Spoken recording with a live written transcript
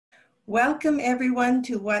Welcome everyone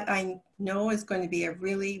to what I know is going to be a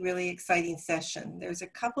really exciting session. There's a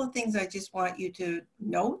couple of things I just want you to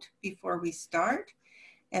note before we start,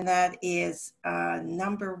 and that is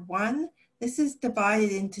number one, this is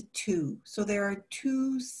divided into two. So there are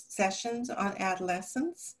two sessions on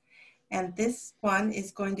adolescents, and this one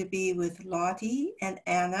is going to be with Lottie and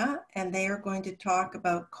Anna, and they are going to talk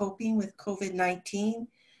about coping with COVID-19,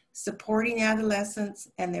 supporting adolescents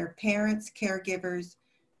and their parents, caregivers,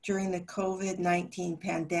 during the COVID-19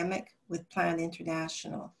 pandemic with Plan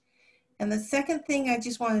International. And the second thing I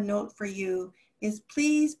just want to note for you is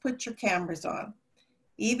please put your cameras on.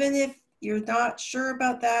 Even if you're not sure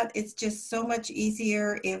about that, it's just so much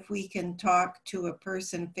easier if we can talk to a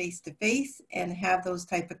person face to face and have those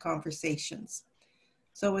type of conversations.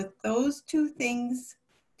 So with those two things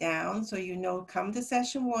down, so you know, come to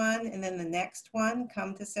session one, and then the next one,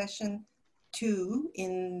 come to session two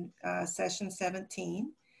in session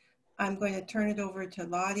 17. I'm going to turn it over to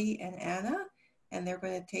Lottie and Anna, and they're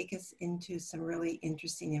going to take us into some really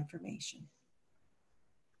interesting information.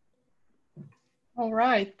 All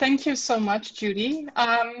right, thank you so much, Judy.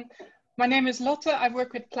 My name is Lotte. I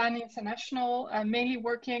work with Plan International, mainly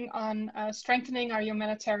working on strengthening our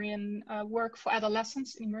humanitarian work for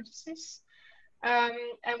adolescents in emergencies. And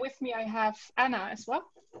with me, I have Anna as well.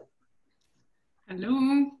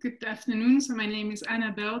 Hello, good afternoon. So my name is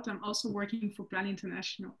Anna Belt. I'm also working for Plan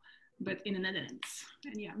International, but in the Netherlands.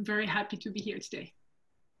 And yeah, I'm very happy to be here today.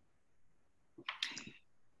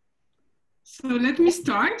 So let me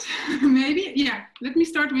start, let me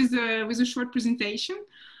start with a short presentation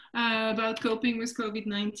about coping with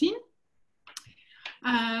COVID-19.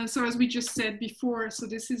 So as we just said before, so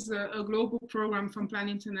this is a global program from Plan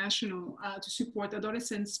International to support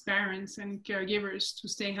adolescents, parents, and caregivers to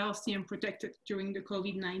stay healthy and protected during the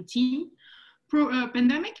COVID-19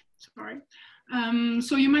 pandemic.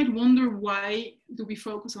 So you might wonder, why do we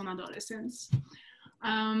focus on adolescents?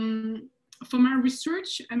 From our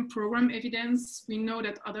research and program evidence, we know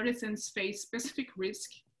that adolescents face specific risk,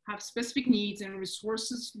 have specific needs and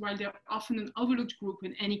resources, while they're often an overlooked group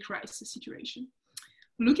in any crisis situation.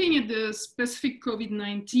 Looking at the specific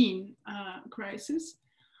COVID-19 crisis,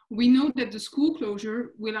 we know that the school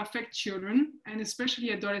closure will affect children and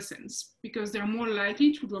especially adolescents, because they're more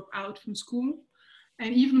likely to drop out from school,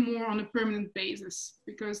 and even more on a permanent basis,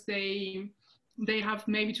 because they have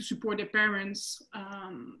maybe to support their parents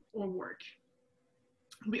or work.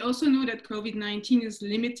 We also know that COVID-19 is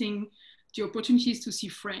limiting the opportunities to see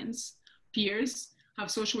friends, peers, have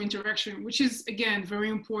social interaction, which is, again, very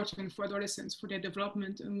important for adolescents, for their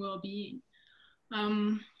development and well-being.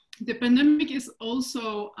 The pandemic is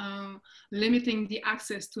also limiting the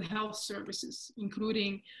access to health services,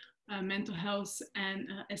 including mental health and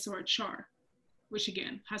SRHR, which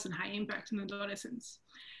again has a high impact on adolescents.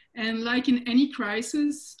 And like in any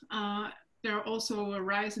crisis, there are also a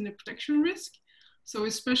rise in the protection risk. So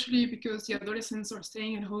especially because the adolescents are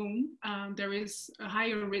staying at home, there is a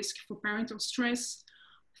higher risk for parental stress,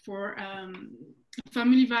 for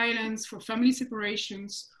family violence, for family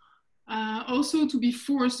separations, also to be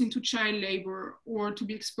forced into child labor or to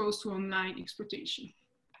be exposed to online exploitation.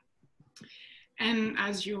 And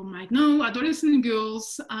as you might know, adolescent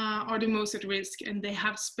girls are the most at risk, and they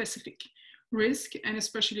have specific risk, and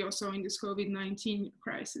especially also in this COVID-19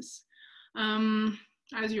 crisis.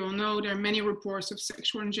 As you all know, there are many reports of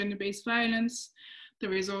sexual and gender-based violence.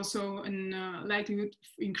 There is also a likelihood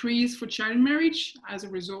increase for child marriage as a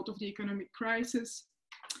result of the economic crisis.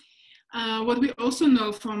 What we also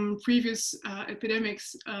know from previous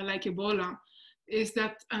epidemics like Ebola is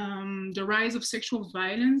that the rise of sexual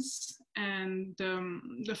violence and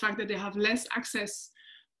the fact that they have less access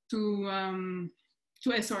to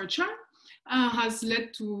SRHR has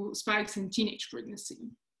led to spikes in teenage pregnancy.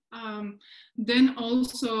 Then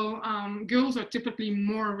also, girls are typically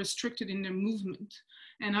more restricted in their movement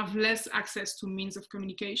and have less access to means of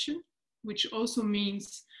communication, which also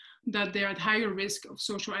means that they're at higher risk of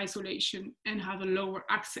social isolation and have a lower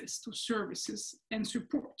access to services and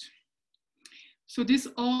support. So this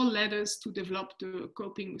all led us to develop the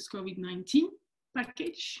Coping with COVID-19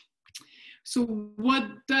 package. So what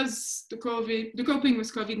does the Coping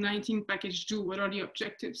with COVID-19 package do? What are the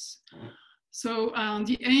objectives? So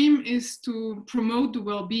the aim is to promote the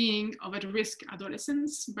well-being of at-risk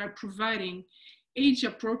adolescents by providing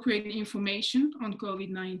age-appropriate information on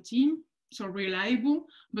COVID-19, so reliable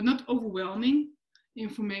but not overwhelming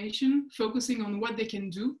information, focusing on what they can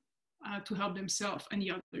do to help themselves and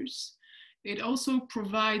the others. It also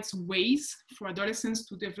provides ways for adolescents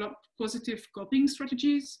to develop positive coping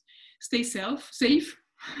strategies, stay safe,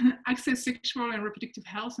 access sexual and reproductive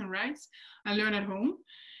health and rights, and learn at home.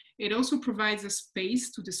 It also provides a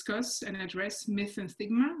space to discuss and address myths and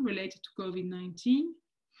stigma related to COVID-19.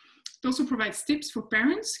 It also provides tips for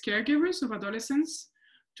parents, caregivers of adolescents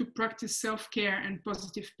to practice self-care and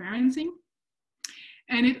positive parenting.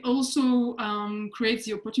 And it also creates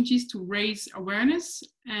the opportunities to raise awareness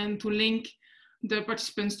and to link the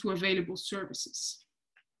participants to available services.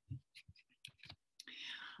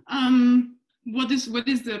 What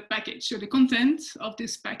is the package? So the content of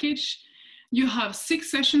this package, you have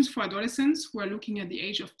 6 sessions for adolescents who are looking at the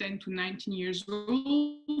age of 10 to 19 years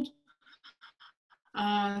old,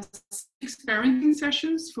 6 parenting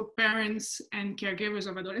sessions for parents and caregivers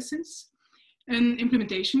of adolescents, an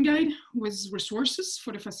implementation guide with resources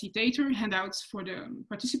for the facilitator, handouts for the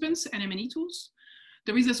participants, and M&E tools.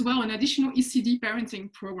 There is as well an additional ECD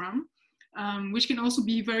parenting program, which can also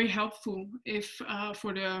be very helpful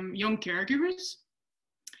for the young caregivers.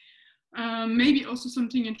 Maybe also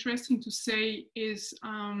something interesting to say is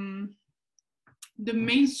the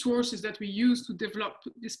main sources that we use to develop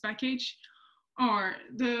this package are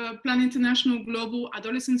the Plan International Global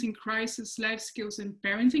Adolescents in Crisis Life Skills and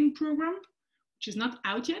Parenting Program, which is not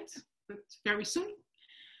out yet, but very soon.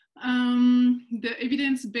 The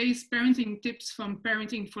evidence-based parenting tips from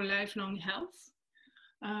Parenting for Lifelong Health.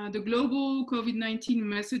 The global COVID-19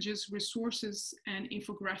 messages, resources, and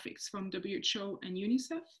infographics from WHO and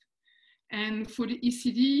UNICEF. And for the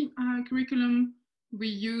ECD curriculum, we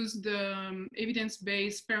use the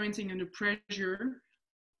evidence-based parenting under pressure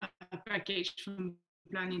package from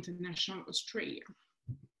Plan International Australia.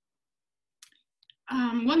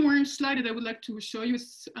 One more slide that I would like to show you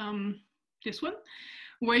is this one,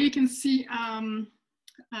 where you can see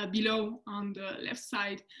below on the left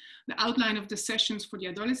side, the outline of the sessions for the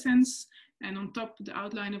adolescents, and on top, the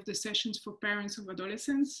outline of the sessions for parents of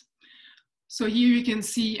adolescents. So here you can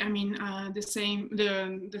see, the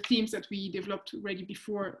themes that we developed already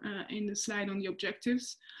before in the slide on the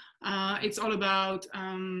objectives. It's all about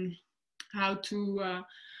how to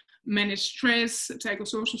manage stress,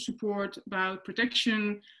 psychosocial support, about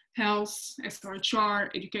protection, health, SRHR,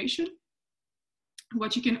 education.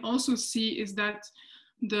 What you can also see is that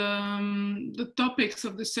the topics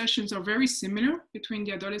of the sessions are very similar between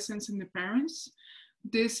the adolescents and the parents.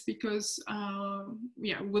 This because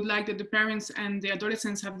we would like that the parents and the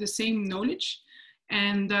adolescents have the same knowledge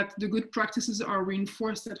and that the good practices are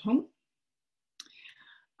reinforced at home.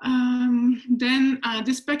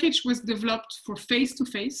 This package was developed for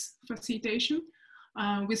face-to-face facilitation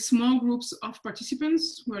with small groups of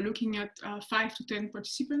participants. We're looking at 5 to 10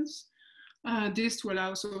 participants. This to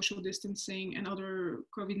allow social distancing and other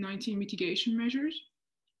COVID-19 mitigation measures.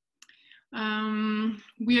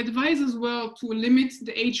 We advise as well to limit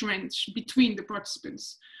the age range between the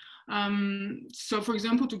participants. So for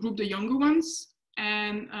example, to group the younger ones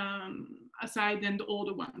and aside than the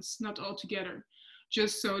older ones, not all together,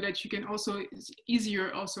 just so that you can also, it's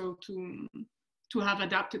easier also to have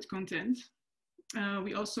adapted content.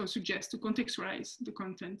 We also suggest to contextualize the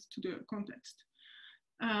content to the context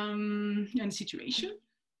and situation.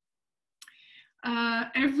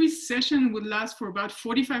 Every session would last for about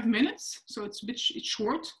 45 minutes, so it's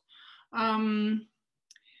short.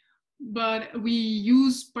 But we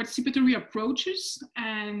use participatory approaches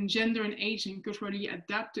and gender and age and culturally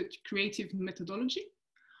adapted creative methodology.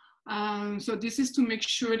 So this is to make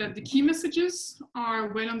sure that the key messages are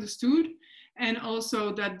well understood and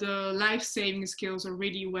also that the life-saving skills are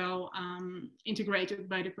really well integrated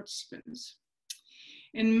by the participants.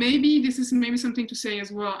 And maybe this is maybe something to say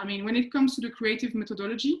as well. I mean, when it comes to the creative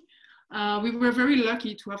methodology, we were very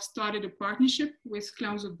lucky to have started a partnership with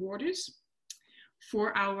Clowns of Borders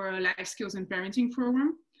for our life skills and parenting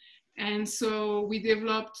program. And so we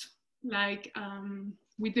developed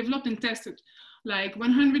and tested like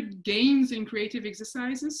 100 games and creative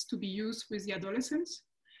exercises to be used with the adolescents.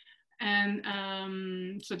 And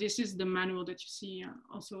so this is the manual that you see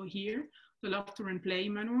also here, the Laughter and Play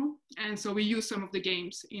manual. And so we use some of the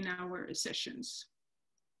games in our sessions.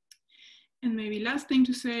 And maybe last thing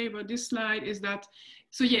to say about this slide is that,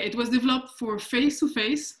 so yeah, it was developed for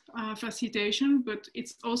face-to-face facilitation, but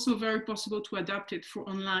it's also very possible to adapt it for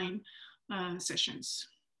online sessions.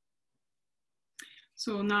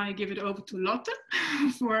 So now I give it over to Lotte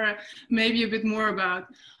for maybe a bit more about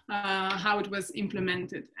how it was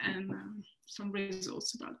implemented and some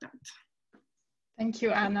results about that. Thank you,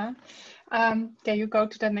 Anna. Can you go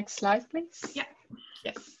to the next slide, please? Yeah.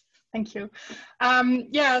 Yes, thank you.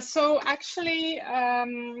 Yeah, so actually,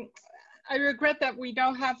 I regret that we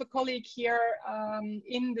don't have a colleague here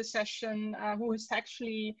in the session who is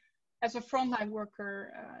actually, as a frontline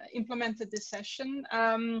worker, implemented this session.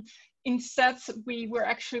 Instead, we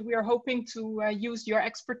are hoping to use your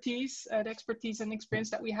expertise, the expertise and experience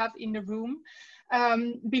that we have in the room.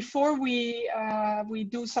 Before we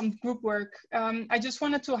do some group work, I just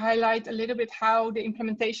wanted to highlight a little bit how the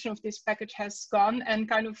implementation of this package has gone, and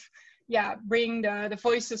kind of, yeah, bring the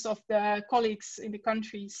voices of the colleagues in the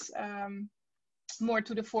countries more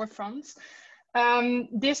to the forefront.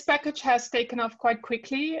 This package has taken off quite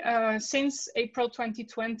quickly. Since April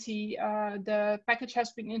 2020, the package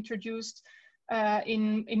has been introduced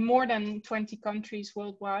in more than 20 countries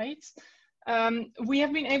worldwide. We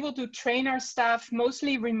have been able to train our staff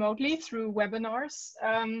mostly remotely through webinars,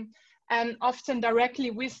 and often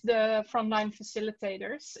directly with the frontline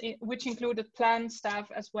facilitators, which included planned staff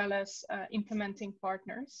as well as implementing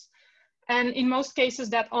partners. And in most cases,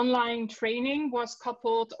 that online training was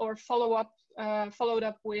coupled or followed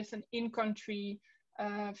up with an in-country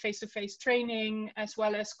face-to-face training, as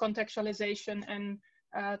well as contextualization and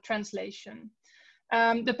translation.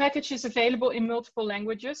 The package is available in multiple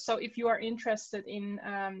languages, so if you are interested in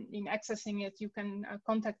accessing it, you can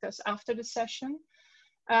contact us after the session.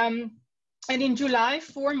 And in July,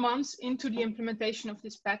 4 months into the implementation of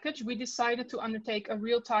this package, we decided to undertake a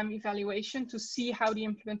real-time evaluation to see how the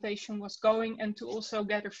implementation was going, and to also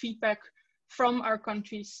gather feedback from our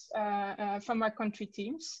countries, from our country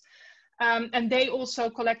teams. And they also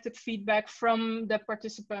collected feedback from the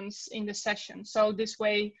participants in the session. So this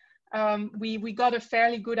way, we got a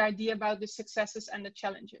fairly good idea about the successes and the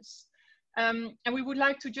challenges. And we would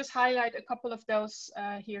like to just highlight a couple of those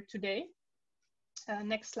here today.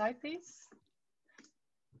 Next slide, please.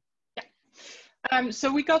 Yeah.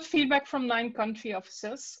 So we got feedback from 9 country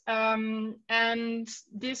offices, and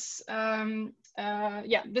this,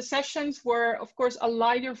 the sessions were, of course, a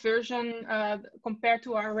lighter version compared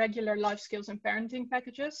to our regular life skills and parenting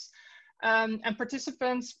packages. And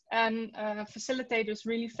participants and facilitators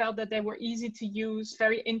really felt that they were easy to use,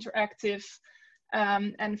 very interactive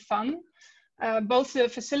and fun. Both the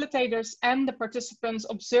facilitators and the participants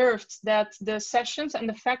observed that the sessions and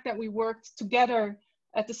the fact that we worked together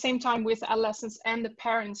at the same time with adolescents and the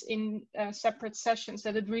parents in separate sessions,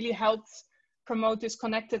 that it really helped promote this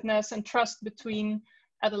connectedness and trust between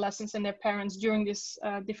adolescents and their parents during this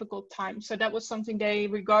difficult time. So that was something they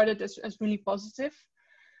regarded as really positive.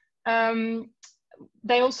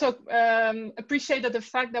 They also appreciated the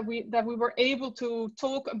fact that we were able to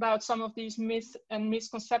talk about some of these myths and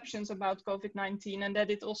misconceptions about COVID-19, and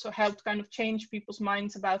that it also helped kind of change people's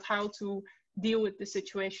minds about how to deal with the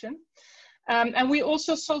situation. And we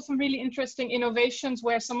also saw some really interesting innovations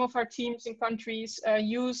where some of our teams in countries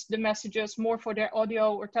used the messages more for their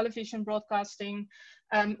audio or television broadcasting,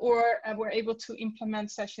 or were able to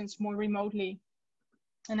implement sessions more remotely.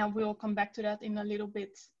 And I will come back to that in a little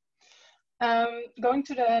bit. Going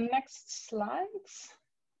to the next slides.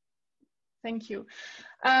 Thank you.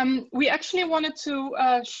 We actually wanted to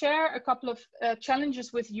share a couple of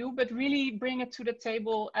challenges with you, but really bring it to the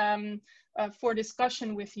table for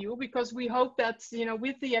discussion with you, because we hope that, you know,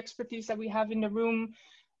 with the expertise that we have in the room,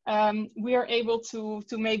 we are able to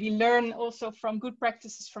maybe learn also from good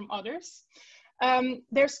practices from others.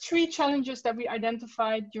 There's 3 challenges that we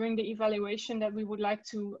identified during the evaluation that we would like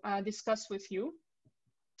to discuss with you.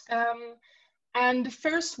 And the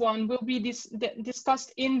first one will be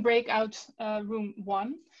discussed in breakout room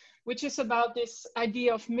 1, which is about this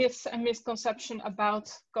idea of myths and misconception about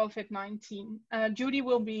COVID-19. Judy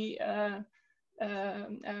will be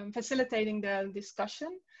facilitating the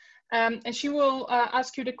discussion, and she will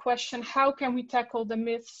ask you the question, how can we tackle the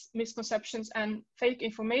myths, misconceptions, and fake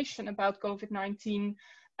information about COVID-19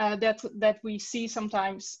 that we see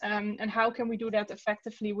sometimes, and how can we do that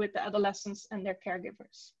effectively with the adolescents and their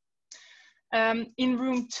caregivers? In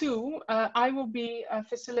room 2, I will be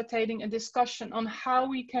facilitating a discussion on how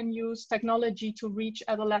we can use technology to reach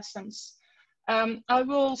adolescents. I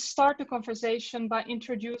will start the conversation by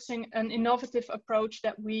introducing an innovative approach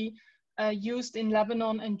that we used in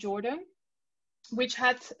Lebanon and Jordan, which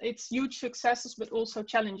had its huge successes, but also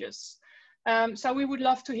challenges. So we would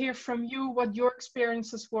love to hear from you what your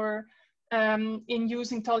experiences were in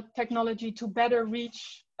using technology to better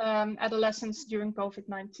reach adolescents during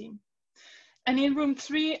COVID-19. And in room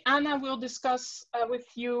 3, Anna will discuss with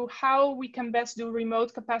you how we can best do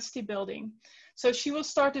remote capacity building. So she will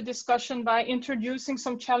start the discussion by introducing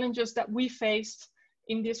some challenges that we faced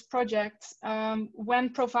in this project when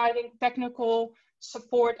providing technical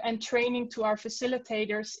support and training to our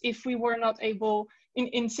facilitators if we were not able,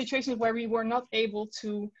 in situations where we were not able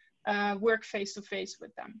to work face-to-face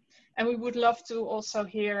with them. And we would love to also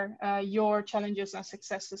hear your challenges and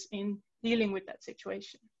successes in dealing with that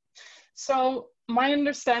situation. So my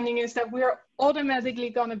understanding is that we're automatically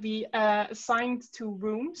going to be assigned to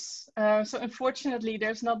rooms. So unfortunately,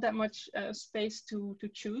 there's not that much space to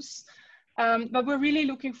choose. But we're really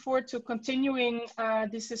looking forward to continuing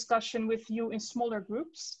this discussion with you in smaller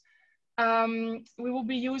groups. We will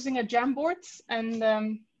be using a Jamboard,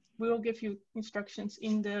 and we will give you instructions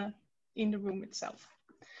in the room itself.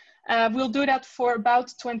 We'll do that for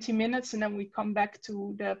about 20 minutes, and then we come back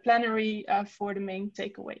to the plenary for the main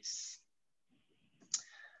takeaways.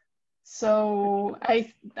 So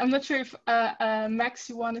I'm not sure if Max,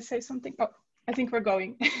 you want to say something? Oh, I think we're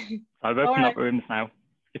going. I've opened up rooms now.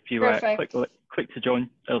 If you click to join,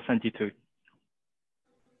 it'll send you to.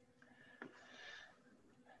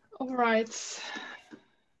 All right.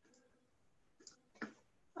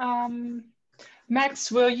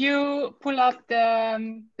 Max, will you pull up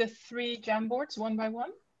the 3 Jamboards one by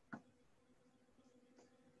one?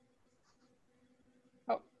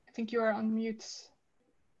 Oh, I think you are on mute.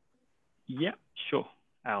 Yeah, sure.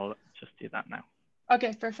 I'll just do that now.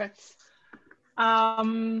 Okay, perfect.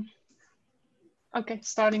 Okay,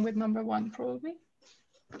 starting with number 1, probably.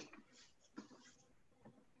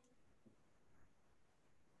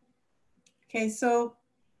 Okay, so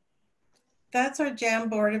that's our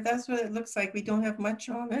Jamboard. If that's what it looks like, we don't have much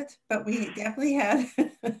on it, but we definitely had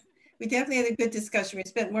a good discussion. We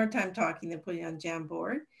spent more time talking than putting on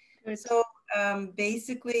Jamboard. Good. So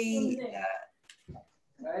basically,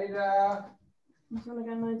 I'm just gonna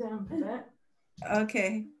go lie down for that.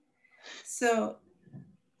 Okay, so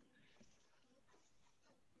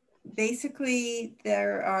basically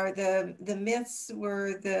there are the myths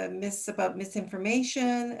were the myths about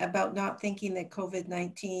misinformation, about not thinking that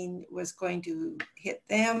COVID-19 was going to hit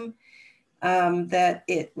them, that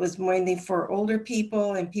it was mainly for older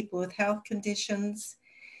people and people with health conditions.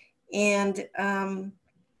 And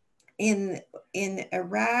in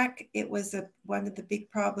Iraq, it was one of the big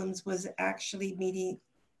problems was actually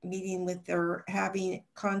meeting with or having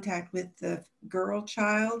contact with the girl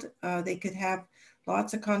child. They could have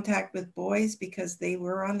lots of contact with boys because they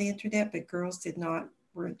were on the internet, but girls didn't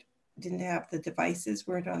have the devices,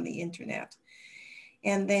 weren't on the internet.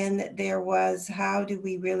 And then there was, how do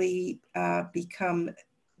we really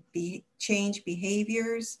change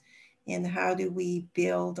behaviors, and how do we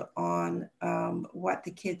build on what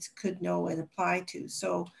the kids could know and apply to?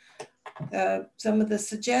 So some of the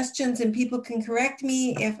suggestions, and people can correct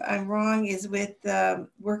me if I'm wrong, is with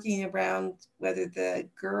working around whether the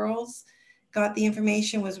girls got the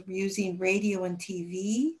information was using radio and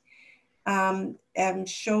TV, and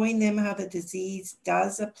showing them how the disease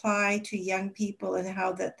does apply to young people and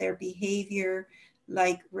how that their behavior,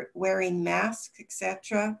 like wearing masks,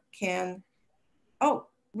 etc., can,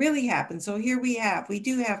 really happen. So here we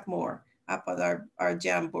do have more up on our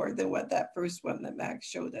Jamboard than what that first one that Max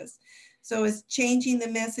showed us. So it's changing the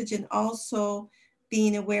message and also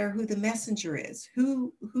being aware who the messenger is,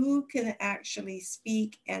 who can actually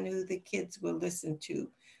speak and who the kids will listen to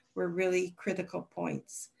were really critical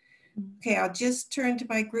points. Okay, I'll just turn to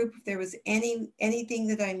my group if there was anything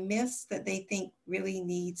that I missed that they think really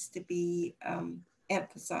needs to be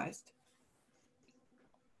emphasized.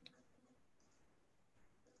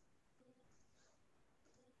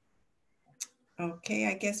 Okay,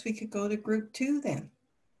 I guess we could go to group 2 then.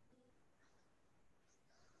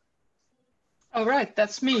 All right,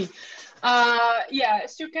 that's me. Yeah,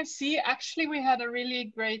 as you can see, actually we had a really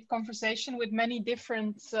great conversation with many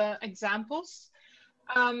different examples.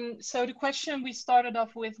 So the question we started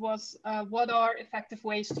off with was, what are effective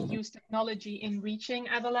ways to use technology in reaching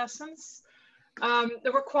adolescents?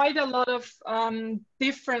 There were quite a lot of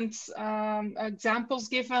different examples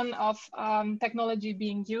given of technology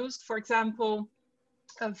being used. For example,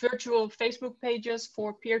 virtual Facebook pages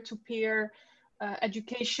for peer-to-peer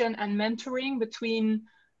education and mentoring between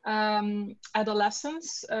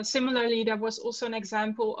adolescents. Similarly, there was also an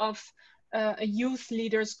example of a youth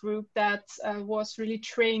leaders group that was really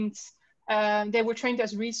trained. They were trained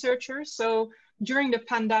as researchers. So during the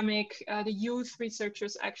pandemic, the youth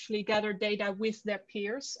researchers actually gathered data with their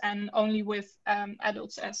peers and only with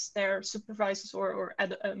adults as their supervisors or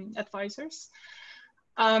advisors.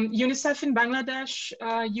 UNICEF in Bangladesh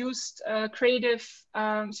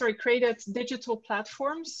created digital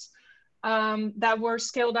platforms that were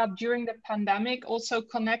scaled up during the pandemic, also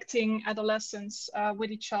connecting adolescents with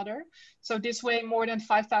each other. So this way, more than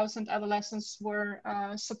 5,000 adolescents were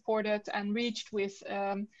supported and reached with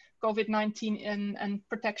COVID-19 and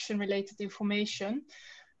protection-related information.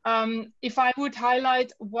 If I would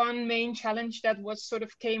highlight one main challenge that was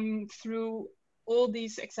came through all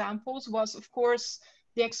these examples was, of course,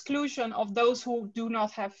 the exclusion of those who do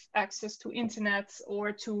not have access to internet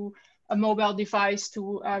or to a mobile device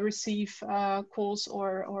to receive calls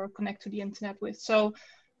or connect to the internet with. So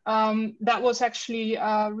that was actually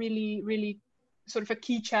really sort of a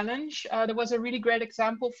key challenge. There was a really great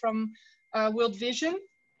example from World Vision.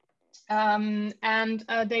 And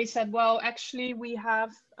they said, well, actually, we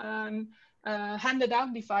have handed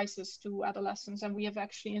out devices to adolescents, and we have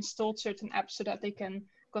actually installed certain apps so that they can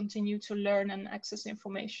continue to learn and access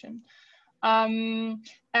information. And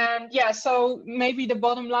yeah, so maybe the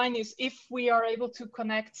bottom line is, if we are able to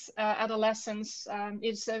connect adolescents,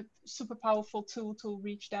 it's a super powerful tool to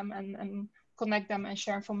reach them and connect them and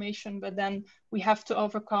share information. But then we have to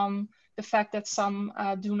overcome the fact that some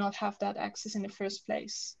do not have that access in the first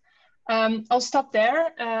place. I'll stop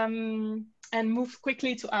there and move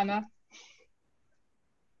quickly to Anna.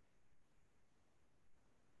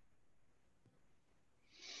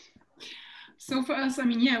 So for us, I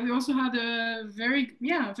mean, yeah, we also had a very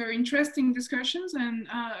interesting discussions and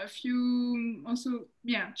a few also,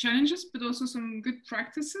 challenges, but also some good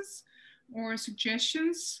practices or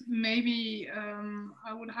suggestions. Maybe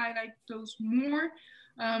I would highlight those more,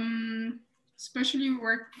 especially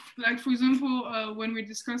where, like, for example, when we're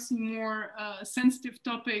discussing more sensitive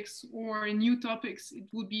topics or new topics, it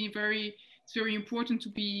would be it's very important to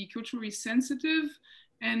be culturally sensitive.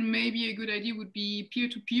 And maybe a good idea would be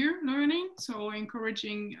peer-to-peer learning. So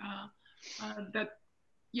encouraging that,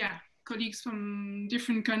 colleagues from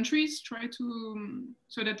different countries try to,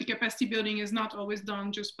 so that the capacity building is not always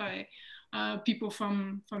done just by people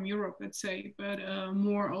from Europe, let's say, but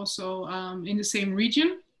more also in the same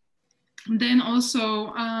region. And then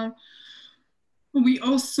also, we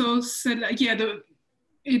also said, like,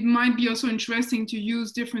 it might be also interesting to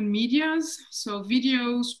use different medias. So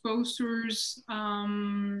videos, posters,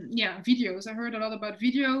 videos. I heard a lot about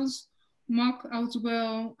videos, mock as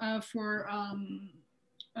well, for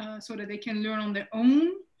so that they can learn on their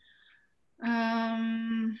own.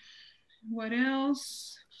 What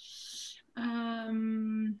else?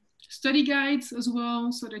 Study guides as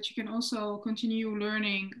well, so that you can also continue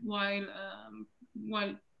learning while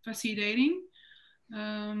facilitating.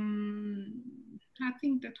 I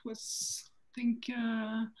think that was,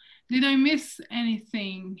 did I miss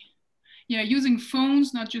anything? Yeah, using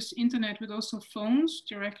phones, not just internet, but also phones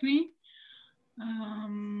directly. I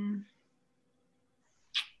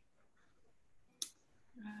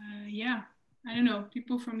don't know,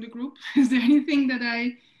 people from the group. Is there anything that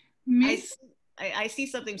I missed? I see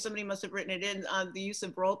something, somebody must have written it in, the use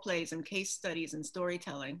of role plays and case studies and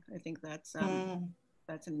storytelling. I think that's an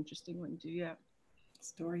interesting one too, yeah.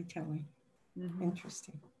 Storytelling. Mm-hmm.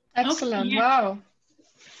 Interesting. Excellent. Okay, yeah. Wow.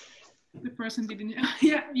 The person didn't.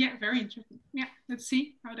 Yeah, very interesting. Yeah, let's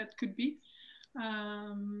see how that could be.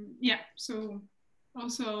 So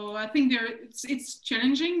also I think it's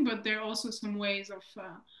challenging, but there are also some ways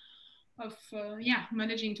of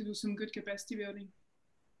managing to do some good capacity building.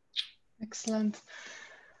 Excellent.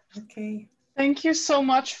 Okay. Thank you so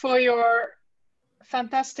much for your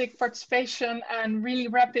fantastic participation and really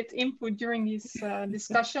rapid input during these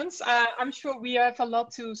discussions. I'm sure we have a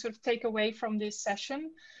lot to sort of take away from this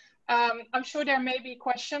session. I'm sure there may be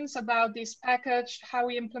questions about this package, how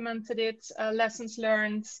we implemented it, lessons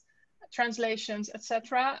learned, translations,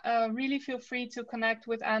 etc. Really feel free to connect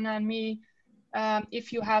with Anna and me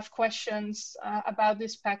if you have questions about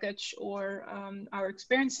this package or our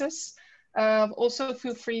experiences. Also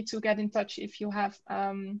feel free to get in touch if you have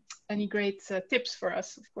any great tips for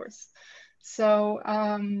us, of course. So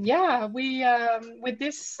with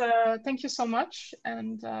this, thank you so much,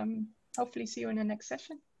 and hopefully see you in the next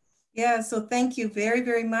session. Yeah, so thank you very,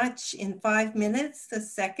 very much. In 5 minutes, the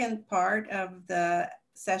second part of the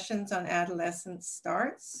sessions on adolescence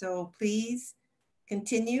starts. So please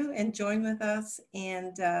continue and join with us,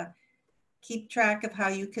 and keep track of how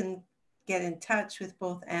you can get in touch with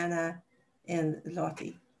both Anna and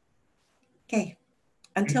Lottie. Okay,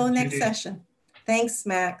 until the next session. Thanks,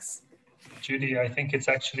 Max. Judy, I think it's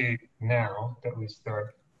actually now that we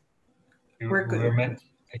start. We're good.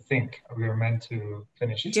 I think we were meant to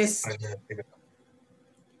finish just 5 minutes ago.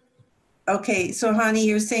 Okay, so Hani,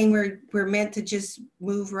 you're saying we're meant to just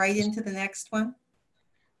move right into the next one?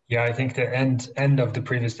 Yeah, I think the end of the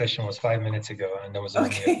previous session was 5 minutes ago, and there was only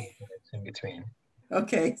a few minutes in between.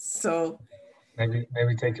 Okay, so maybe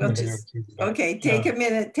take a minute or two. Okay, take a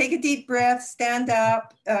minute, take a deep breath, stand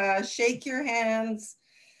up, shake your hands,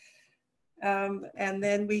 and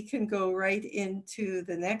then we can go right into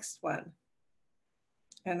the next one.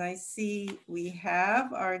 And I see we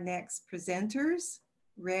have our next presenters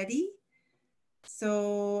ready.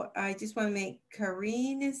 So I just want to make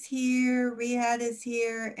Karine is here, Rihad is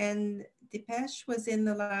here, and Dipesh was in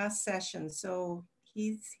the last session. So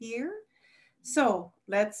he's here. So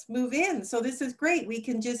let's move in. So this is great. We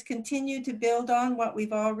can just continue to build on what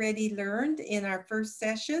we've already learned in our first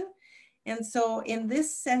session. And so in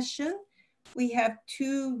this session, we have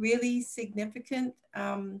two really significant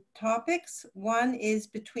topics. One is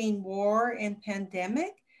between war and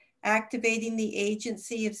pandemic, activating the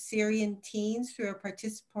agency of Syrian teens through a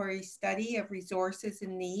participatory study of resources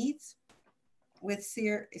and needs with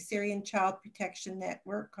Syrian Child Protection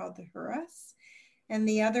Network called the HURAS. And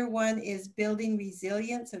the other one is building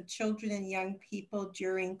resilience of children and young people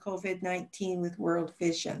during COVID-19 with World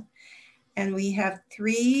Vision. And we have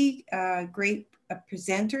three great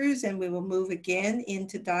presenters, and we will move again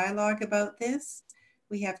into dialogue about this.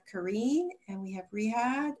 We have Karine, and we have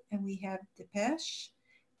Rihad, and we have Depesh.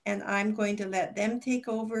 And I'm going to let them take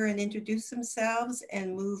over and introduce themselves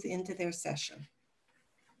and move into their session.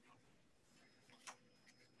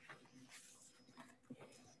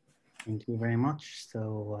 Thank you very much.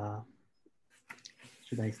 So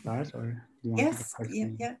should I start, or do you want yes,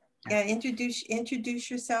 to introduce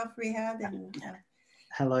yourself, Rihad. And,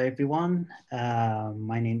 Hello, everyone.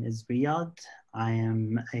 My name is Riyadh. I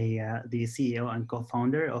am the CEO and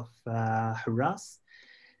co-founder of HURAS.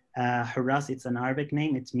 HURAS, it's an Arabic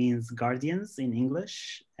name. It means guardians in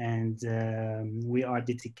English. And we are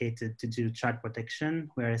dedicated to do child protection.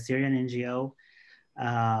 We're a Syrian NGO.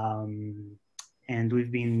 And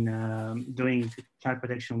we've been doing child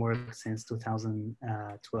protection work since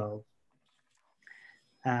 2012.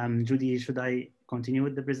 Judy, should I continue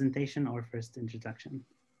with the presentation or first introduction?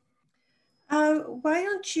 Why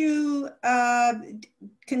don't you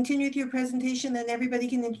continue with your presentation, and everybody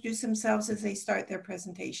can introduce themselves as they start their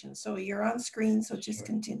presentation. So you're on screen, so just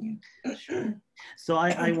continue. Sure. So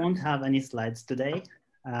I won't have any slides today.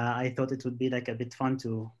 I thought it would be like a bit fun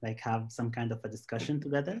to like have some kind of a discussion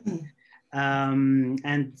together.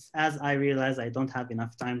 And as I realize I don't have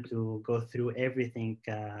enough time to go through everything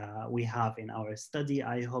we have in our study,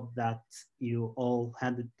 I hope that you all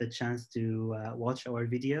had the chance to watch our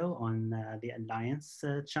video on the Alliance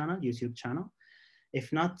channel, YouTube channel.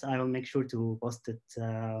 If not, I will make sure to post it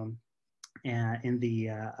in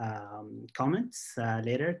the comments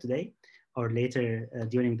later today or later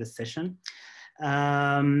during this session.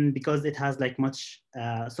 Because it has like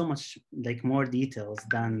so much like more details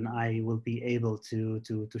than I will be able to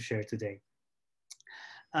share today.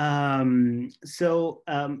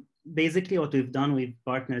 Basically what we've done, we've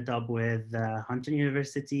partnered up with Hunter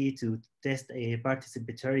University to test a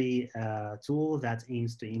participatory tool that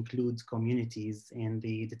aims to include communities in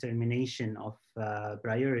the determination of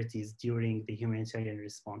priorities during the humanitarian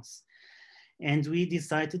response. And we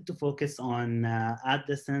decided to focus on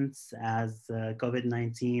adolescents as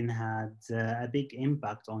COVID-19 had a big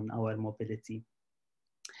impact on our mobility.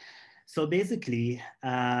 So basically,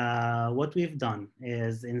 what we've done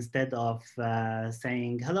is instead of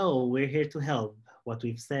saying, hello, we're here to help, what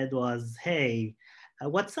we've said was, hey,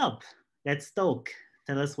 what's up? Let's talk.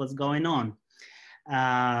 Tell us what's going on.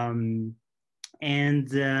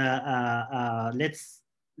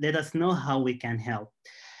 Let us know how we can help.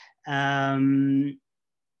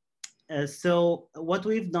 So what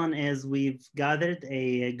we've done is we've gathered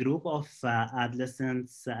a group of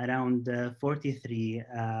adolescents, around 43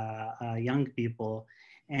 young people,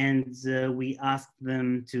 and we asked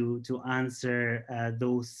them to answer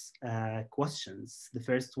those questions. The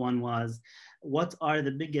first one was, what are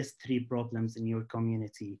the biggest 3 problems in your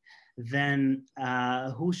community? Then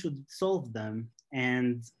who should solve them,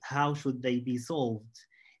 and how should they be solved?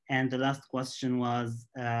 And the last question was,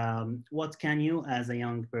 what can you as a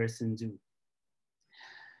young person do?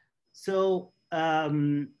 So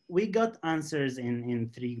we got answers in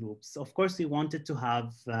 3 groups. Of course, we wanted to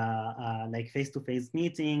have like face-to-face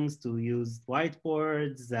meetings, to use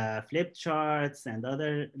whiteboards, flip charts, and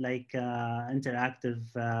other like interactive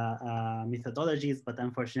methodologies. But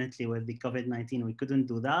unfortunately, with the COVID-19, we couldn't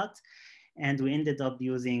do that. And we ended up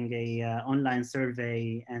using a online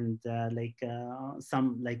survey and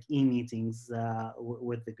some like e-meetings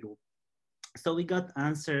with the group. So we got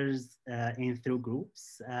answers through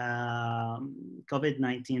groups,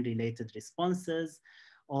 COVID-19 related responses,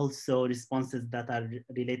 also responses that are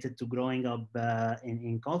related to growing up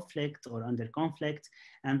in conflict or under conflict.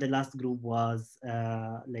 And the last group was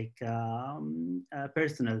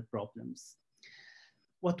personal problems.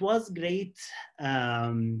 What was great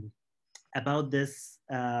about this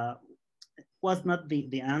was not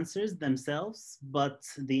the answers themselves, but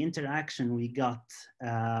the interaction we got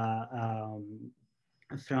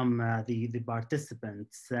from the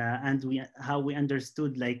participants, and how we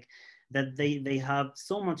understood like that they have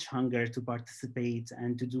so much hunger to participate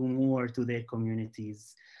and to do more to their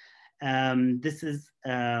communities. This is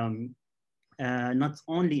not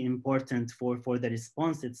only important for the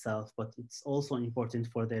response itself, but it's also important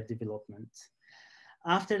for their development.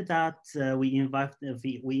 After that, we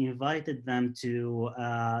invited them to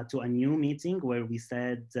a new meeting where we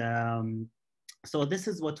said, so this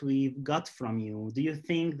is what we've got from you. Do you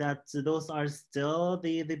think that those are still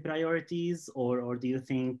the priorities, or do you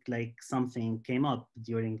think like something came up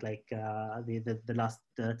during like the last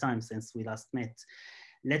time since we last met?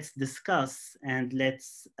 Let's discuss and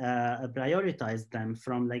let's prioritize them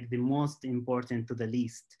from like the most important to the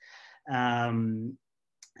least.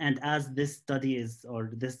 And as this study is, or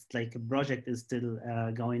this like project is still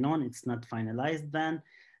going on, it's not finalized then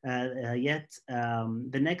yet.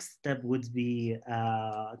 The next step would be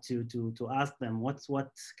to ask them what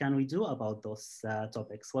can we do about those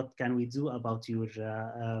topics? What can we do about your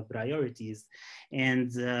priorities? And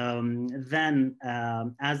then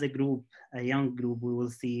as a group, a young group, we will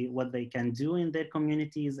see what they can do in their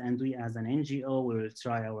communities, and we as an NGO will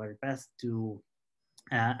try our best to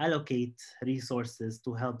allocate resources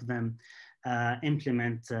to help them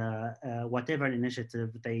implement whatever initiative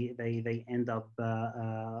they end up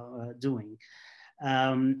doing.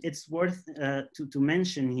 It's worth to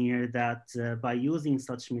mention here that by using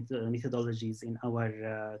such methodologies in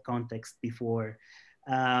our context before,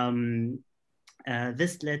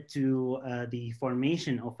 this led to the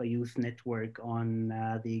formation of a youth network on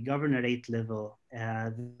the governorate level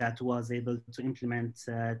that was able to implement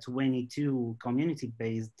 22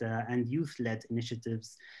 community-based and youth-led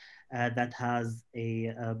initiatives that has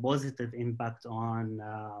a positive impact on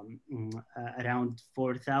around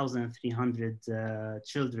 4,300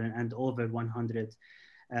 children and over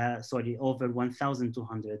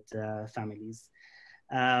 1,200 families.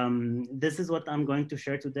 This is what I'm going to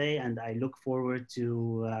share today, and I look forward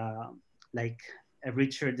to like a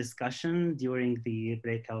richer discussion during the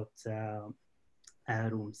breakout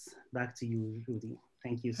rooms. Back to you, Rudy.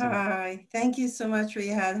 Thank you so much. Hi, thank you so much,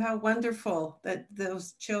 Riyad. How wonderful that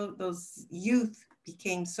those youth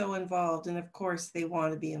became so involved, and of course they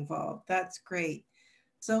want to be involved. That's great.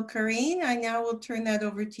 So Karine, I now will turn that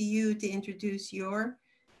over to you to introduce your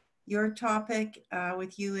topic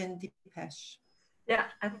with you and Dipesh. Yeah,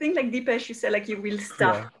 I think like Dipesh, you said like you will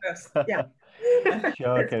start first. Yeah.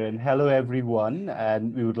 Sure, Karen. Hello, everyone.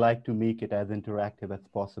 And we would like to make it as interactive as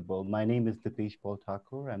possible. My name is Dipesh Paul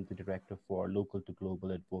Thakur. I'm the Director for Local to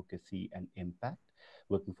Global Advocacy and Impact,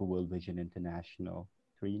 working for World Vision International.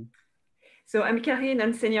 Karine? So I'm Karine,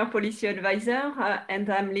 I'm Senior Policy Advisor, and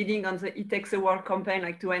I'm leading on the It Takes a World campaign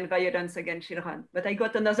like to end violence against children. But I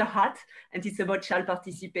got another hat, and it's about child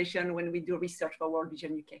participation when we do research for World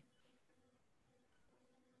Vision UK.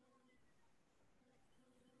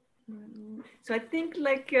 So I think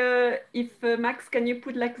like if Max, can you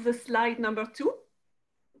put like the slide number 2?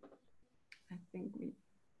 I think we,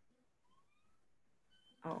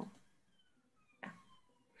 oh, yeah.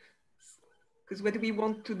 Because what we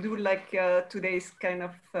want to do like today is kind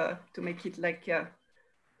of to make it like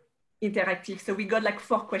interactive. So we got like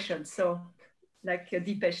 4 questions. So like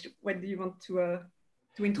Dipesh, what do you want to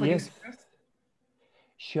introduce first?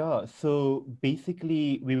 Sure. So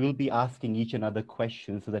basically, we will be asking each another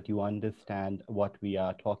questions so that you understand what we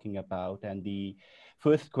are talking about. And the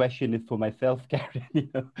first question is for myself,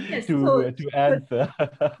 Karen, yes, to answer.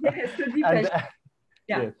 Yes, so Dipesh,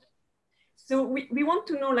 yeah. Yes. So we want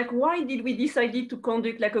to know, like, why did we decide to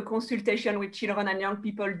conduct like a consultation with children and young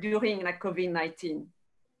people during like COVID-19?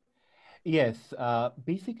 Yes,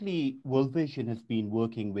 basically, World Vision has been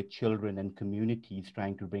working with children and communities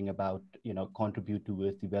trying to bring about, contribute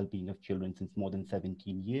towards the well-being of children since more than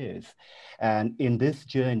 17 years. And in this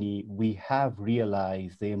journey, we have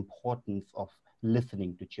realized the importance of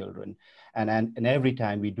listening to children. And every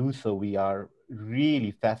time we do so, we are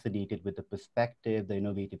really fascinated with the perspective, the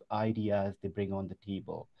innovative ideas they bring on the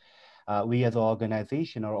table. We as an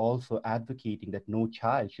organization are also advocating that no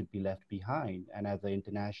child should be left behind. And as an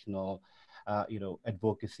international,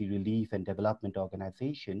 advocacy, relief, and development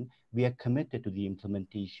organization, we are committed to the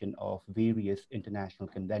implementation of various international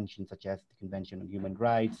conventions, such as the Convention on Human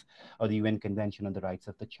Rights or the UN Convention on the Rights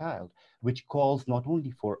of the Child, which calls not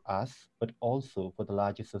only for us, but also for the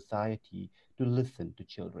larger society to listen to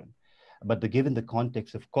children. But given the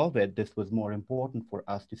context of COVID, this was more important for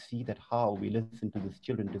us to see that how we listen to these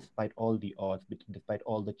children despite all the odds, despite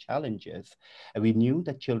all the challenges. And we knew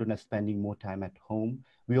that children are spending more time at home,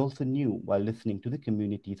 We also knew, while listening to the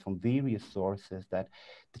communities from various sources, that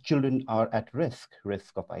the children are at risk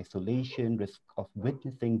of isolation, risk of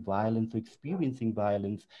witnessing violence or experiencing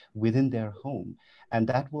violence within their home. And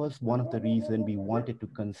that was one of the reasons we wanted to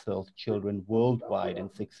consult children worldwide in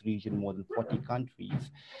 6 regions, more than 40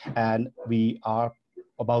 countries. And we are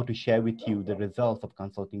about to share with you the results of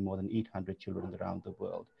consulting more than 800 children around the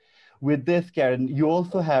world. With this, Karen, you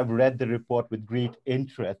also have read the report with great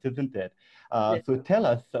interest, isn't it? Yes. So tell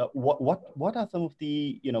us, what are some of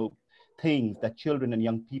the things that children and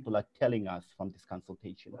young people are telling us from this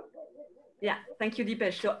consultation? Yeah, thank you,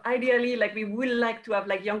 Deepesh. So ideally, like we would like to have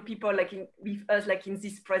like young people like with us, like in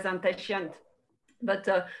this presentation, but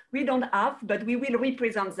we don't have, but we will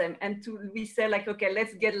represent them, and we say like, okay,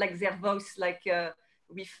 let's get like their voice like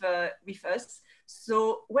with us.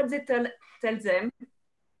 So what they tell them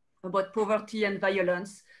about poverty and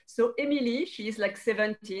violence. So Emily, she is like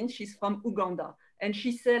 17, she's from Uganda. And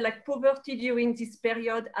she said like poverty during this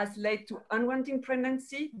period has led to unwanted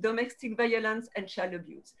pregnancy, domestic violence, and child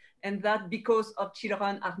abuse. And that because of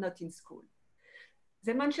children are not in school.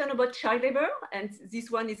 They mentioned about child labor, and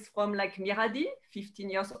this one is from like Miradi,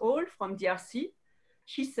 15 years old from DRC.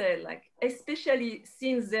 She said like, especially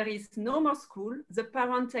since there is no more school, the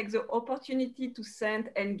parents take the opportunity to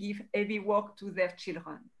send and give heavy work to their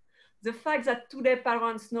children. The fact that today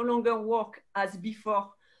parents no longer work as before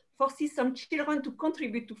forces some children to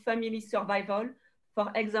contribute to family survival,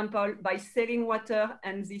 for example, by selling water,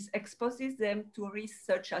 and this exposes them to risks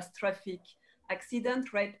such as traffic,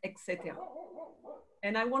 accident, rape, etc.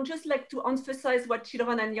 And I want just like to emphasize what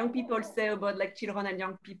children and young people say about like children and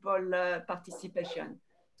young people participation.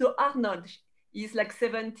 So Arnold is like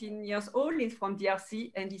 17 years old, he's from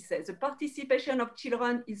DRC, and he says, the participation of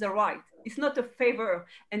children is a right. It's not a favor,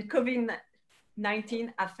 and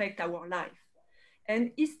COVID-19 affect our life.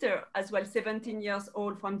 And Easter, as well, 17 years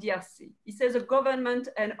old from DRC. He says the government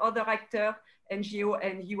and other actors, NGO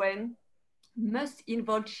and UN, must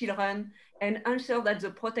involve children and ensure that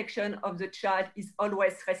the protection of the child is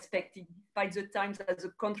always respected by the times that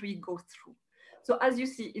the country goes through. So as you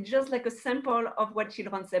see, it's just like a sample of what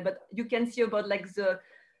children say, but you can see about like the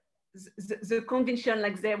conviction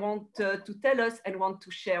like they want to tell us and want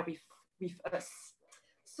to share with us.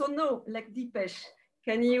 So now, like Deepesh,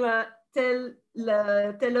 can you tell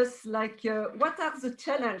us like what are the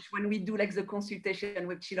challenges when we do like the consultation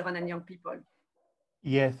with children and young people?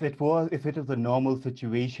 Yes, it was. If it was a normal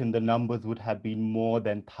situation, the numbers would have been more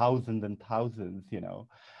than thousands and thousands,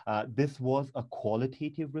 This was a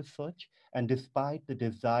qualitative research, and despite the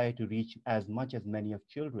desire to reach as many of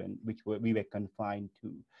children, which we were confined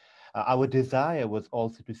to, our desire was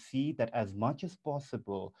also to see that as much as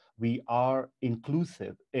possible, we are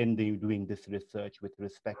inclusive in doing this research with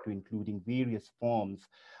respect to including various forms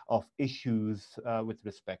of issues with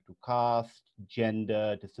respect to caste,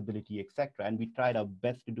 gender, disability, etc. And we tried our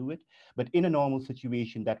best to do it, but in a normal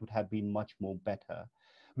situation, that would have been much more better.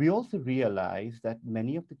 We also realized that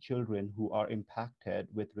many of the children who are impacted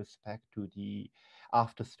with respect to the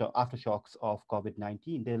aftershocks of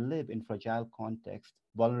COVID-19, they live in fragile contexts,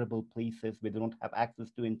 vulnerable places where they don't have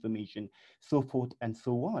access to information, so forth and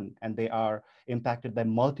so on. And they are impacted by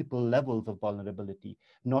multiple levels of vulnerability.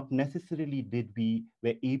 Not necessarily we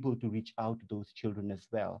were able to reach out to those children as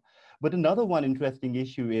well. But another one interesting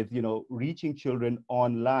issue is, reaching children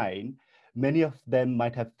online. Many of them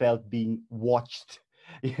might have felt being watched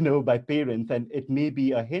by parents, and it may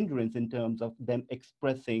be a hindrance in terms of them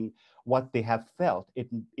expressing what they have felt.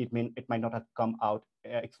 It might not have come out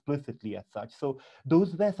explicitly as such. So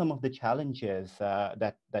those were some of the challenges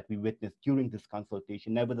that we witnessed during this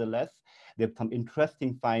consultation. Nevertheless, there are some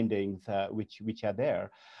interesting findings which are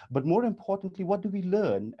there. But more importantly, what do we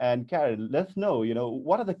learn? And Karen, let's know,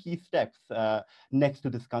 what are the key steps next to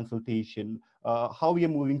this consultation? How we are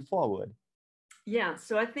moving forward? Yeah,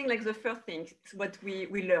 so I think like the first thing, what we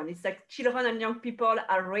learn is that children and young people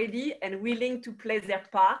are ready and willing to play their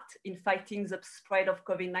part in fighting the spread of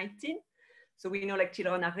COVID-19. So we know like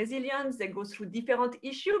children are resilient, they go through different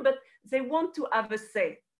issues, but they want to have a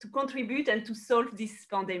say, to contribute and to solve this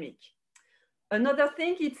pandemic. Another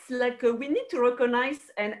thing, it's like we need to recognize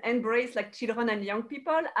and embrace like children and young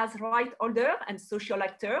people as right holder and social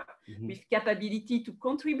actor with capability to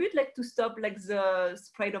contribute, like to stop like the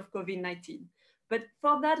spread of COVID-19. But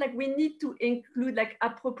for that, like we need to include like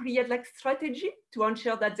appropriate like strategy to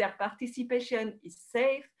ensure that their participation is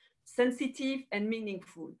safe, sensitive, and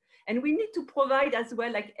meaningful. And we need to provide as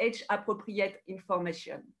well like age-appropriate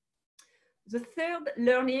information. The third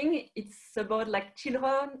learning, it's about like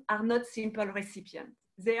children are not simple recipients.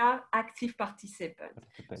 they are active participants.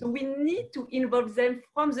 So we need to involve them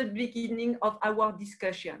from the beginning of our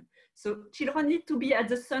discussion. So children need to be at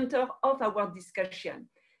the center of our discussion.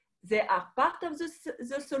 They are part of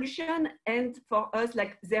the solution, and for us,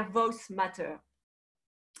 like, their voice matter.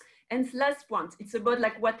 And last point, it's about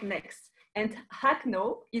like what next. And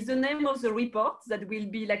HACNO is the name of the report that will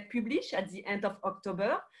be like published at the end of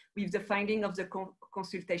October with the finding of the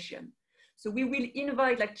consultation. So we will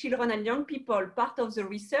invite like children and young people part of the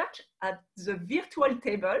research at the virtual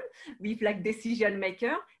table with like decision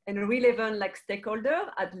maker and relevant like stakeholder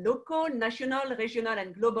at local, national, regional,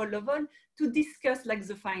 and global level to discuss like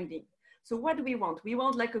the finding. So what do we want? We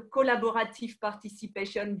want like a collaborative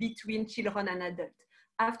participation between children and adults.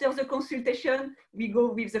 After the consultation, we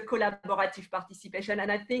go with the collaborative participation.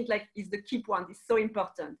 And I think like is the key point, it's so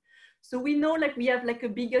important. So we know like we have like a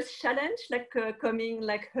biggest challenge like coming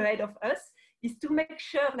like ahead of us is to make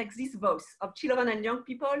sure like this voice of children and young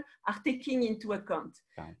people are taking into account.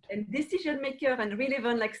 And decision maker and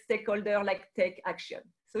relevant like stakeholder like take action.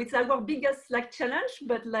 So it's our biggest like challenge,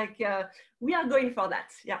 but like we are going for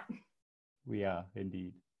that, yeah. We are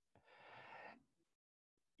indeed.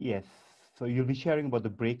 Yes. So you'll be sharing about the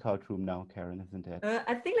breakout room now, Karen, isn't it?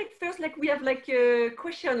 I think like first, like we have like a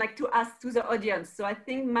question like to ask to the audience. So I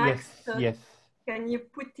think Max, yes. Can you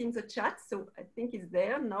put in the chat? So I think it's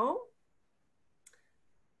there, no?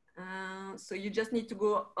 So you just need to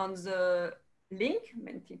go on the link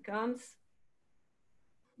when it comes.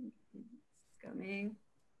 It's coming.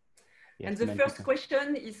 Yes, and the first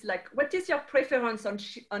question is like, what is your preference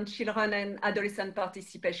on children and adolescent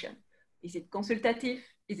participation? Is it consultative?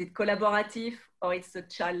 Is it collaborative, or it's a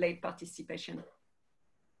child-led participation?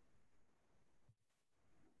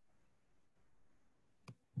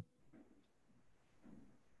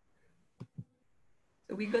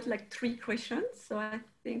 So we got like 3 questions. So I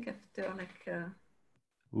think after like...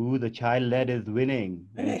 Ooh, the child-led is winning.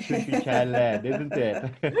 It should be child-led, isn't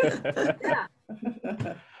it? Yeah.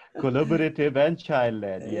 Collaborative and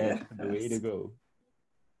child-led, yes, the way to go.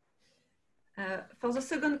 For the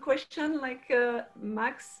second question, like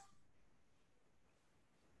Max,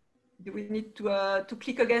 do we need to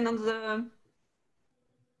click again on the?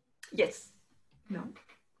 Yes. No.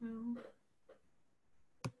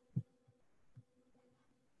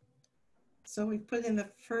 So we put in the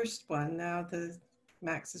first one. Now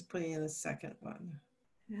Max is putting in the second one.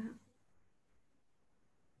 Yeah.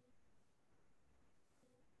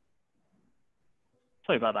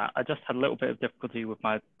 Sorry about that. I just had a little bit of difficulty with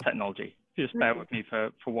my technology. Just bear with me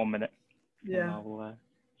for 1 minute. Yeah. And I'll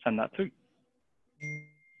send that through.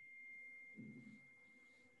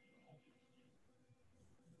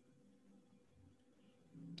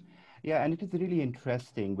 Yeah, and it is really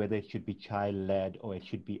interesting whether it should be child-led or it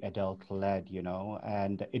should be adult-led, you know,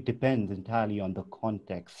 and it depends entirely on the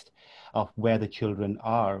context of where the children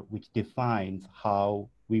are, which defines how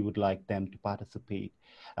we would like them to participate.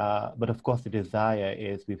 But of course, the desire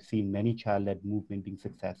is we've seen many child-led movement being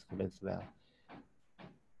successful as well.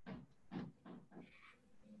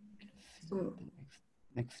 So,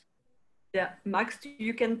 next. Yeah, Max,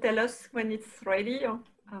 you can tell us when it's ready, or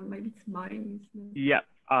maybe it's mine. Yeah,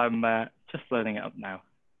 I'm just loading it up now.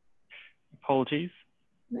 Apologies.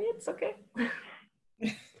 No, it's okay.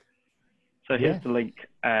 So here's the link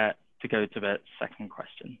to go to the second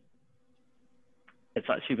question. It's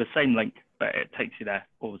actually the same link, but it takes you there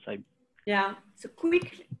all the same. Yeah, so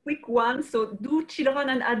quick one. So do children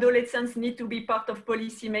and adolescents need to be part of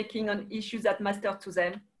policy making on issues that matter to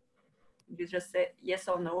them? You just say yes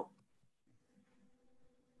or no.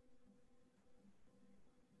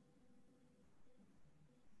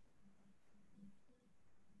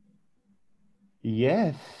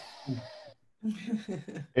 Yes.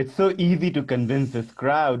 It's so easy to convince this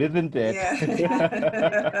crowd, isn't it?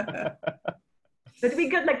 Yeah. But we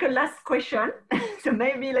got like a last question. So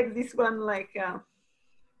maybe like this one, like...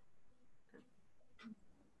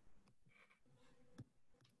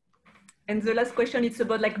 And the last question, it's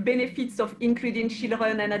about like benefits of including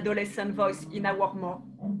children and adolescent voice in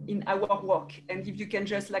our work. And if you can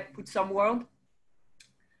just like put some word,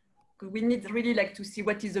 we need really like to see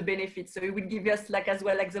what is the benefit. So it will give us like as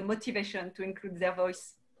well like the motivation to include their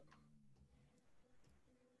voice.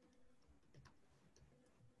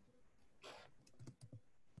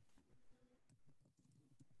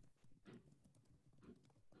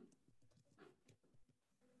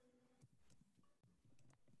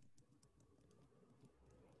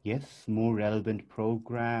 Yes, more relevant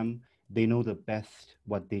program. They know the best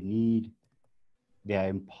what they need. They are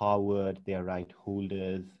empowered. They are right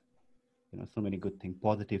holders. so many good things,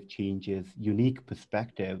 positive changes, unique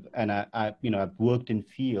perspective. And I've worked in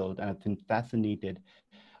field and I've been fascinated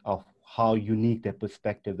of how unique their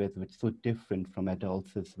perspective is, which is so different from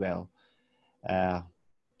adults as well. Yeah.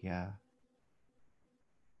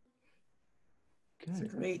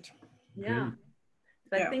 Good. Great. Yeah.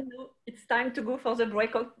 So I think it's time to go for the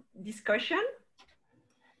breakout discussion.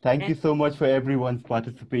 Thank you so much for everyone's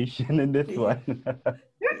participation in this one.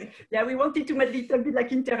 Yeah, we wanted to make it a little bit like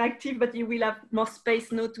interactive, but you will have more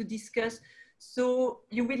space now to discuss. So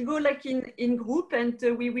you will go like in group, and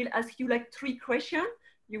we will ask you like 3 questions.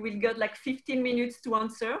 You will get like 15 minutes to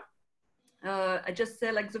answer. I just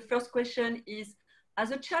say like the first question is,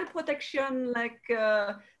 as a child protection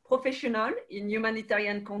professional in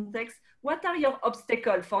humanitarian context, what are your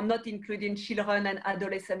obstacles for not including children and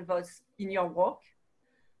adolescent voice in your work?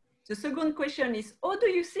 The second question is, how do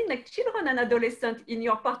you think like children and adolescents in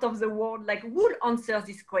your part of the world like will answer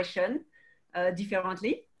this question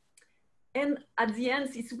differently? And at the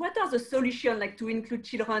end is, what are the solutions like to include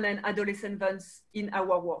children and adolescent voice in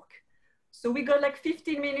our work? So we got like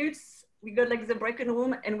 15 minutes, we got like the breakout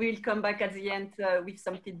room, and we'll come back at the end with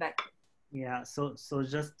some feedback. Yeah, so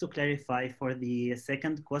just to clarify for the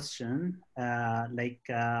second question, the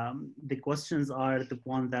questions are the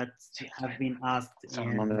ones that have been asked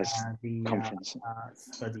in the conference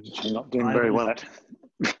study. I'm not doing very well at.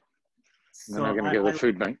 So I'm going to go to the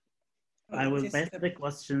food bank. I will paste the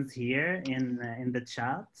questions here in the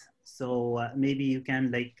chat. So maybe you can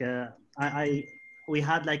we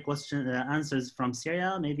had like answers from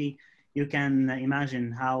Syria. Maybe you can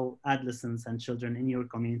imagine how adolescents and children in your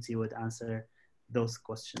community would answer those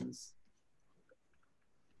questions.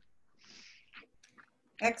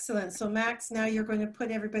 Excellent. So Max, now you're going to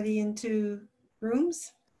put everybody into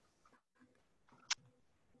rooms.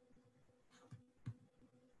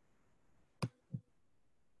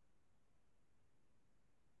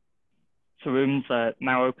 So rooms are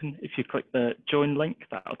now open. If you click the join link,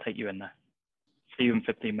 that'll take you in there. See you in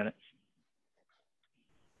 15 minutes.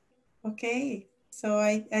 Okay, so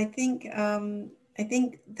I think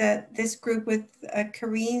that this group with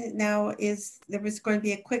Karine now there was going to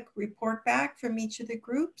be a quick report back from each of the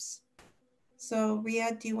groups. So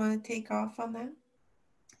Riyad, do you want to take off on that?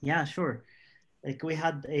 Yeah, sure. Like we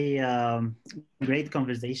had a great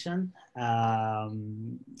conversation.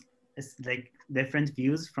 It's like different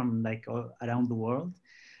views from like around the world.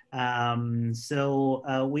 So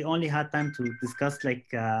we only had time to discuss like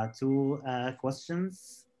 2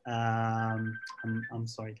 questions. I'm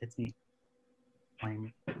sorry, let me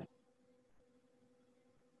find.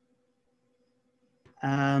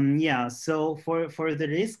 Yeah, so for the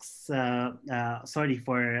risks,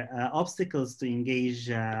 for obstacles to engage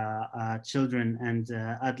children and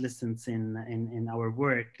adolescents in our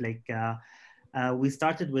work, like we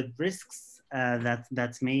started with risks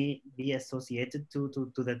that may be associated to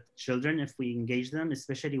the children if we engage them,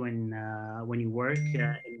 especially when you work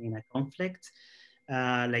in a conflict.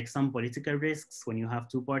 Like some political risks when you have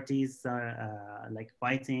 2 parties like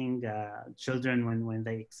fighting, children when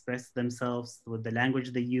they express themselves with the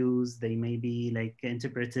language they use, they may be like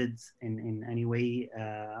interpreted in any way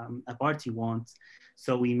a party wants.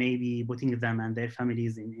 So we may be putting them and their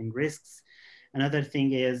families in risks. Another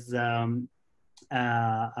thing is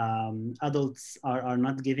adults are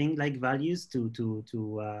not giving like values to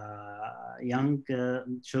young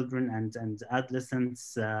children and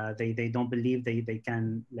adolescents. They don't believe they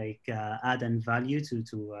can like add and value to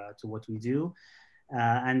what we do.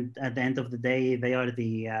 And at the end of the day, they are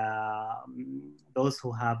the those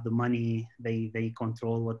who have the money. They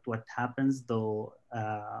control what happens. Though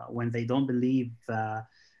when they don't believe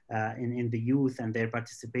in the youth and their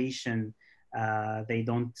participation, they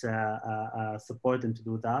don't support them to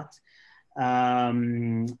do that.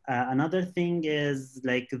 Another thing is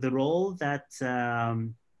like the role that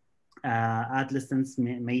adolescents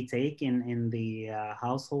may take in the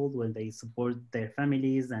household when they support their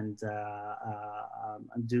families and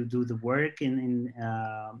do the work in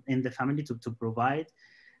the family to provide,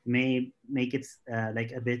 may make it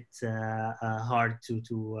like a bit hard to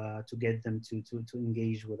get them to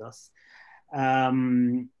engage with us.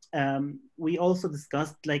 We also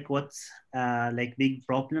discussed like what like big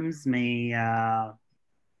problems may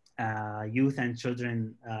youth and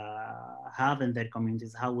children have in their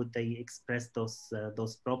communities. How would they express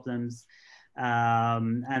those problems?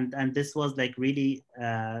 And this was like really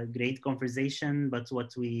great conversation. But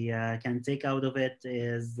what we can take out of it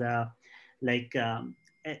is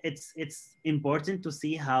it's important to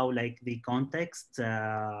see how like the context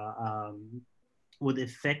would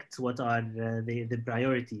affect what are the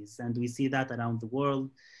priorities. And we see that around the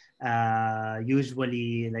world.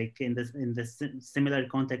 Usually, like in this similar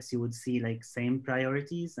context, you would see like same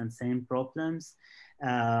priorities and same problems.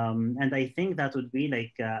 And I think that would be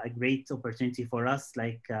like a great opportunity for us,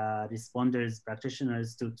 like responders,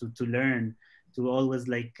 practitioners, to learn, to always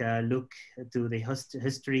like look to the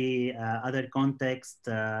history, other context,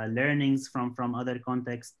 learnings from other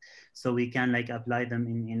contexts, so we can like apply them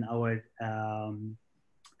in our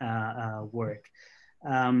work.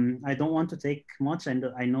 I don't want to take much, and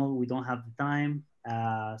I know we don't have the time,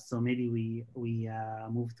 so maybe we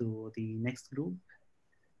move to the next group.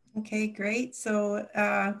 Okay, great. So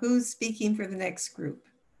who's speaking for the next group?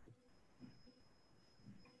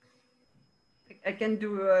 I can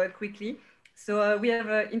do quickly. So we have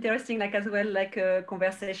interesting, like as well, like a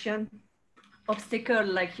conversation obstacle,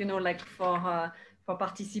 like, you know, like for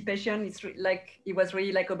participation. It's like, it was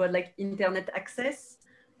really like about like internet access,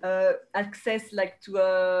 access like to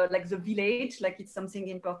like the village, like it's something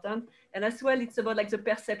important. And as well, it's about like the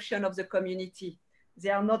perception of the community. They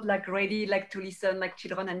are not like ready like to listen like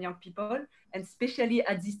children and young people, and especially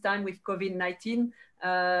at this time with COVID-19,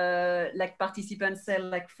 like participants say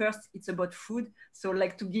like first it's about food, so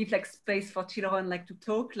like to give like space for children like to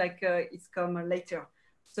talk, like it's come later.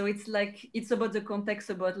 So it's like, it's about the context,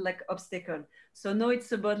 about like obstacle. So now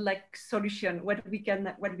it's about like solution, what we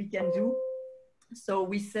can do. So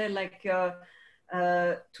we say like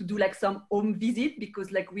to do like some home visit,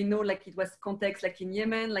 because like we know like it was context like in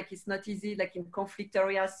Yemen, like it's not easy, like in conflict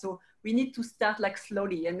areas. So we need to start like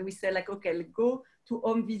slowly, and we say like, okay, let's go to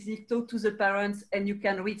home visit, talk to the parents, and you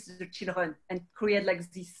can reach the children and create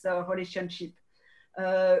like this relationship.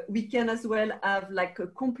 We can as well have like a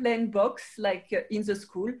complaint box like in the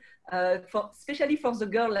school, for especially for the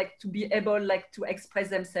girl, like to be able like to express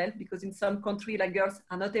themselves, because in some country like girls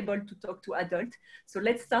are not able to talk to adults. So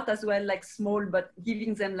let's start as well like small, but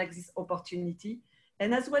giving them like this opportunity.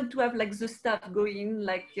 And as well to have like the staff going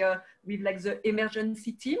like with like the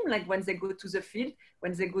emergency team, like when they go to the field,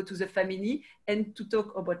 when they go to the family, and to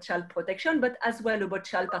talk about child protection, but as well about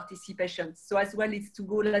child participation. So as well it's to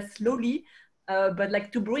go like slowly, but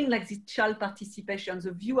like to bring like this child participation,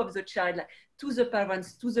 the view of the child, like, to the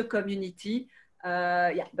parents, to the community.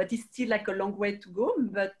 Yeah, but it's still like a long way to go.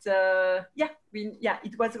 But yeah,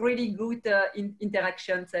 it was really good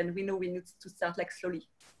interactions, and we know we need to start like slowly.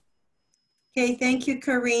 Okay, thank you,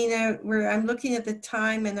 Karina. I'm looking at the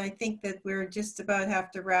time, and I think that we're just about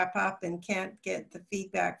have to wrap up and can't get the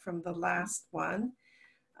feedback from the last one.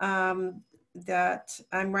 That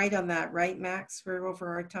I'm right on that, right, Max? We're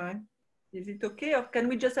over our time. Is it okay, or can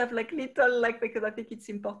we just have like little, like, because I think it's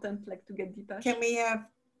important, like to get Deepesh? Can we have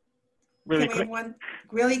really quick? quick? One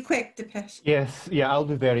really quick, Deepesh? Yes, yeah, I'll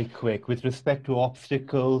be very quick. With respect to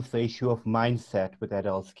obstacles, the issue of mindset with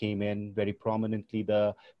adults came in very prominently.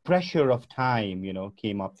 The pressure of time, you know,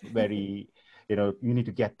 came up very, you know, you need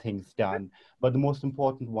to get things done. But the most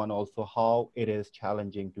important one also, how it is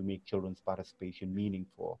challenging to make children's participation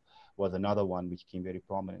meaningful, was another one which came very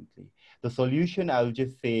prominently. The solution, I'll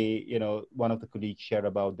just say, you know, one of the colleagues shared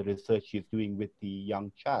about the research she's doing with the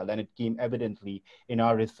young child, and it came evidently in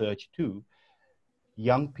our research too.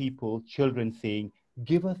 Young people, children saying,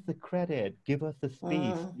 give us the credit, give us the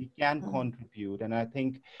space, we can contribute. And I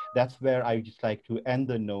think that's where I just like to end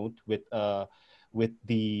the note with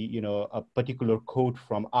the, you know, a particular quote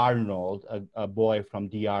from Arnold, a boy from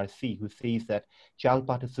DRC, who says that child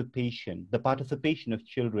participation, the participation of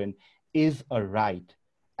children, is a right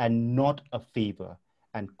and not a favor.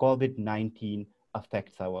 And COVID-19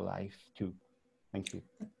 affects our life too. Thank you.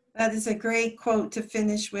 That is a great quote to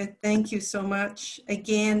finish with. Thank you so much.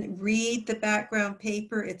 Again, read the background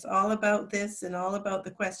paper. It's all about this and all about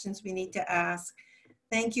the questions we need to ask.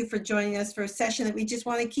 Thank you for joining us for a session that we just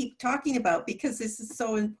want to keep talking about, because this is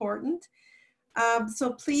so important.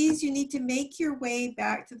 So please, you need to make your way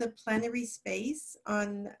back to the plenary space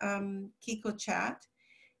on Kiko Chat.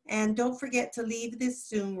 And don't forget to leave this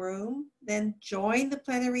Zoom room, then join the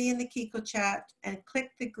plenary in the Kiko Chat and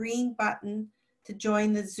click the green button to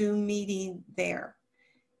join the Zoom meeting there.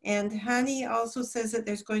 And Hani also says that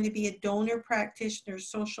there's going to be a donor practitioner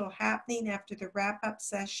social happening after the wrap-up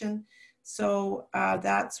session. So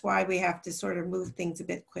that's why we have to sort of move things a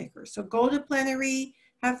bit quicker. So go to plenary,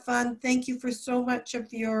 have fun. Thank you for so much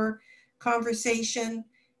of your conversation,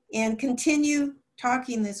 and continue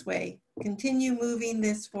talking this way. Continue moving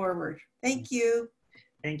this forward. Thank you.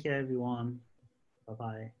 Thank you, everyone.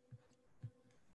 Bye-bye.